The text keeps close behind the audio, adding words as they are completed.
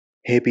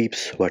Hey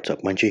peeps, what's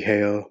up? Munchie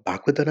here,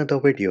 back with another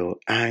video.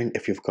 And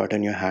if you've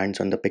gotten your hands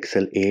on the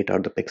Pixel 8 or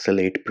the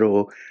Pixel 8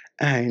 Pro,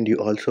 and you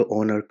also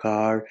own a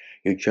car,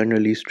 you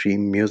generally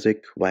stream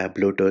music via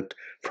Bluetooth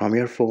from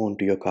your phone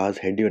to your car's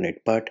head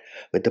unit. But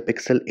with the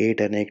Pixel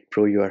 8 and 8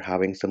 Pro, you are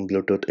having some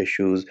Bluetooth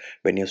issues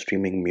when you're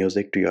streaming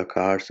music to your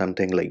car.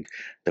 Something like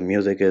the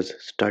music is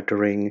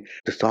stuttering,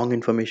 the song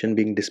information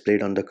being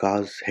displayed on the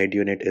car's head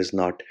unit is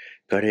not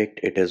correct,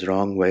 it is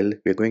wrong. Well,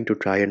 we're going to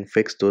try and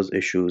fix those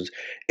issues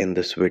in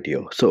this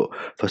video. So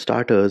for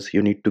starters,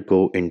 you need to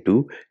go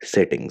into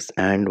settings,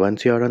 and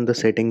once you are on the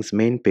settings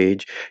main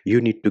page,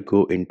 you need to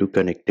go into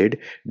connected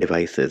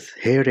devices.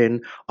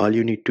 Herein, all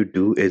you need to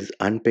do is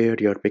unpair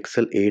your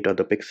Pixel 8 or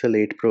the Pixel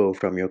 8 Pro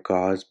from your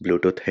car's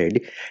Bluetooth head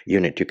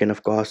unit. You can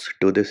of course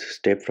do this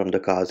step from the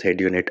car's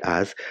head unit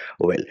as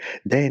well.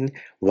 Then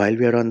while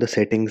we are on the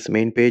settings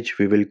main page,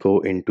 we will go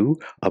into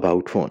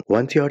about phone.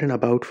 Once you are in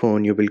about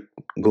phone, you will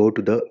go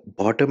to the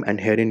bottom, and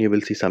herein you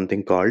will see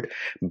something called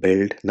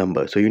build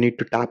number. So you need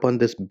to tap on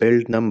this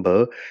build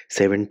number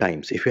 7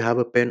 times. If you have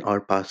a pin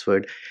or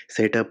password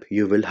set up,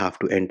 you will have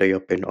to enter your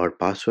pin or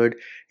password.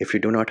 If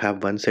you do not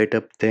have one set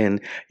up, then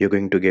you're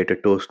going to get a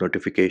toast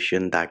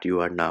notification that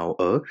you are now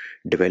a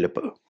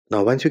developer.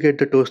 Now once you get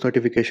the toast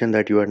notification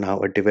that you are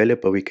now a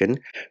developer, we can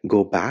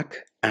go back,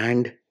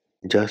 and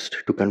just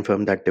to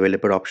confirm that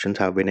developer options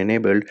have been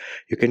enabled,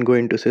 you can go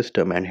into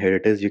system, and here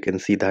it is. You can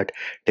see that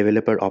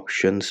developer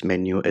options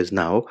menu is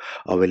now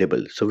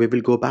available. So we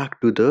will go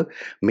back to the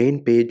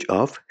main page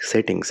of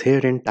settings.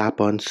 Here and tap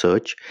on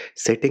search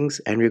settings,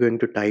 and we're going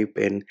to type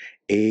in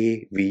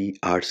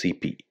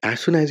AVRCP.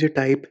 As soon as you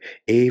type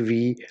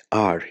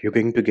AVR, you're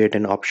going to get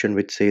an option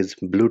which says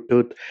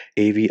Bluetooth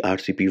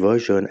AVRCP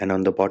version, and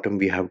on the bottom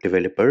we have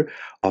developer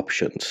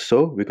options.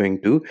 So we're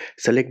going to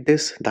select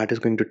this. That is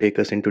going to take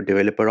us into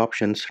developer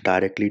options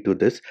directly to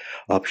this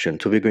option.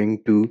 So we're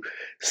going to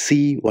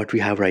see what we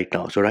have right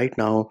now. So right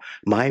now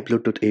my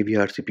Bluetooth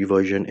AVRCP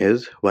version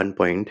is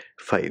 1.5.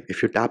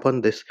 If you tap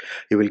on this,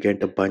 you will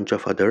get a bunch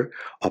of other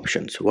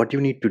options. What you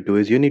need to do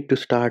is you need to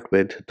start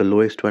with the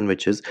lowest one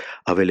which is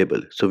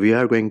available. So we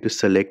are going to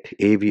select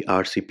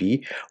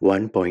AVRCP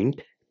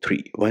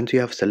 1.3. Once you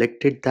have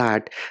selected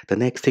that, the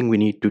next thing we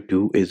need to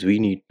do is we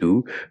need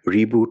to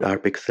reboot our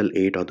Pixel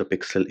 8 or the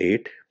Pixel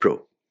 8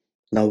 Pro.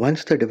 Now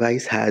once the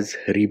device has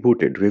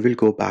rebooted, we will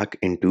go back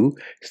into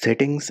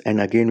settings,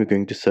 and again we're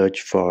going to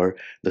search for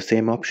the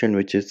same option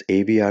which is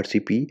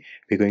AVRCP.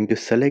 We're going to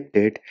select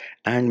it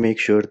and make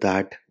sure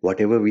that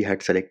whatever we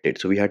had selected,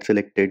 so we had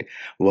selected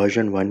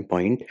version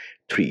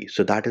 1.3,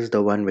 so that is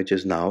the one which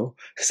is now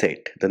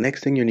set. The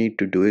next thing you need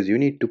to do is you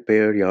need to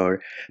pair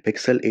your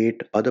Pixel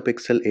 8 or the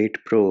Pixel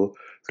 8 Pro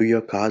to your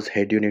car's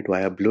head unit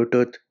via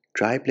Bluetooth.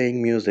 Try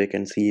playing music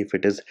and see if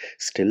it is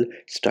still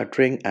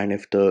stuttering and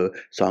if the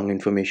song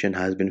information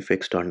has been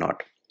fixed or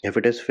not. If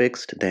it is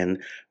fixed, then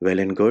well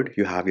and good,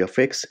 you have your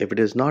fix. If it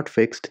is not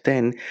fixed,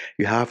 then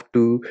you have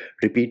to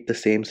repeat the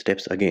same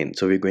steps again.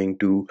 So we're going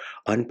to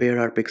unpair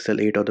our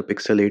Pixel 8 or the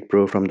Pixel 8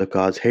 Pro from the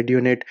car's head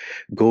unit,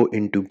 go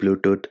into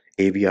Bluetooth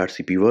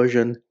AVRCP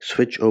version,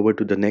 switch over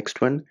to the next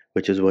one,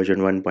 which is version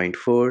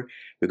 1.4.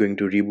 We're going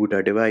to reboot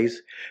our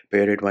device,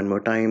 pair it one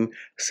more time,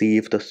 see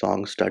if the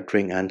song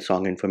stuttering and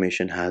song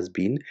information has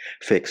been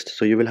fixed.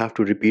 So you will have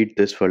to repeat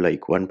this for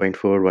like 1.4,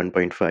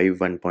 1.5,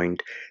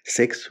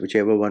 1.6,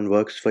 whichever one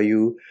works for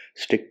you.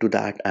 Stick to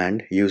that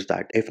and use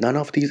that. If none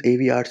of these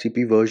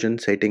AVRCP version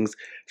settings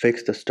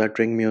fix the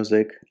stuttering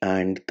music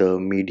and the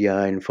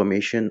media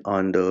information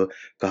on the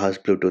car's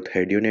Bluetooth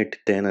head unit,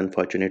 then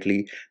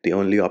unfortunately the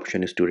only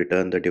option is to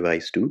return the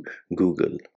device to Google.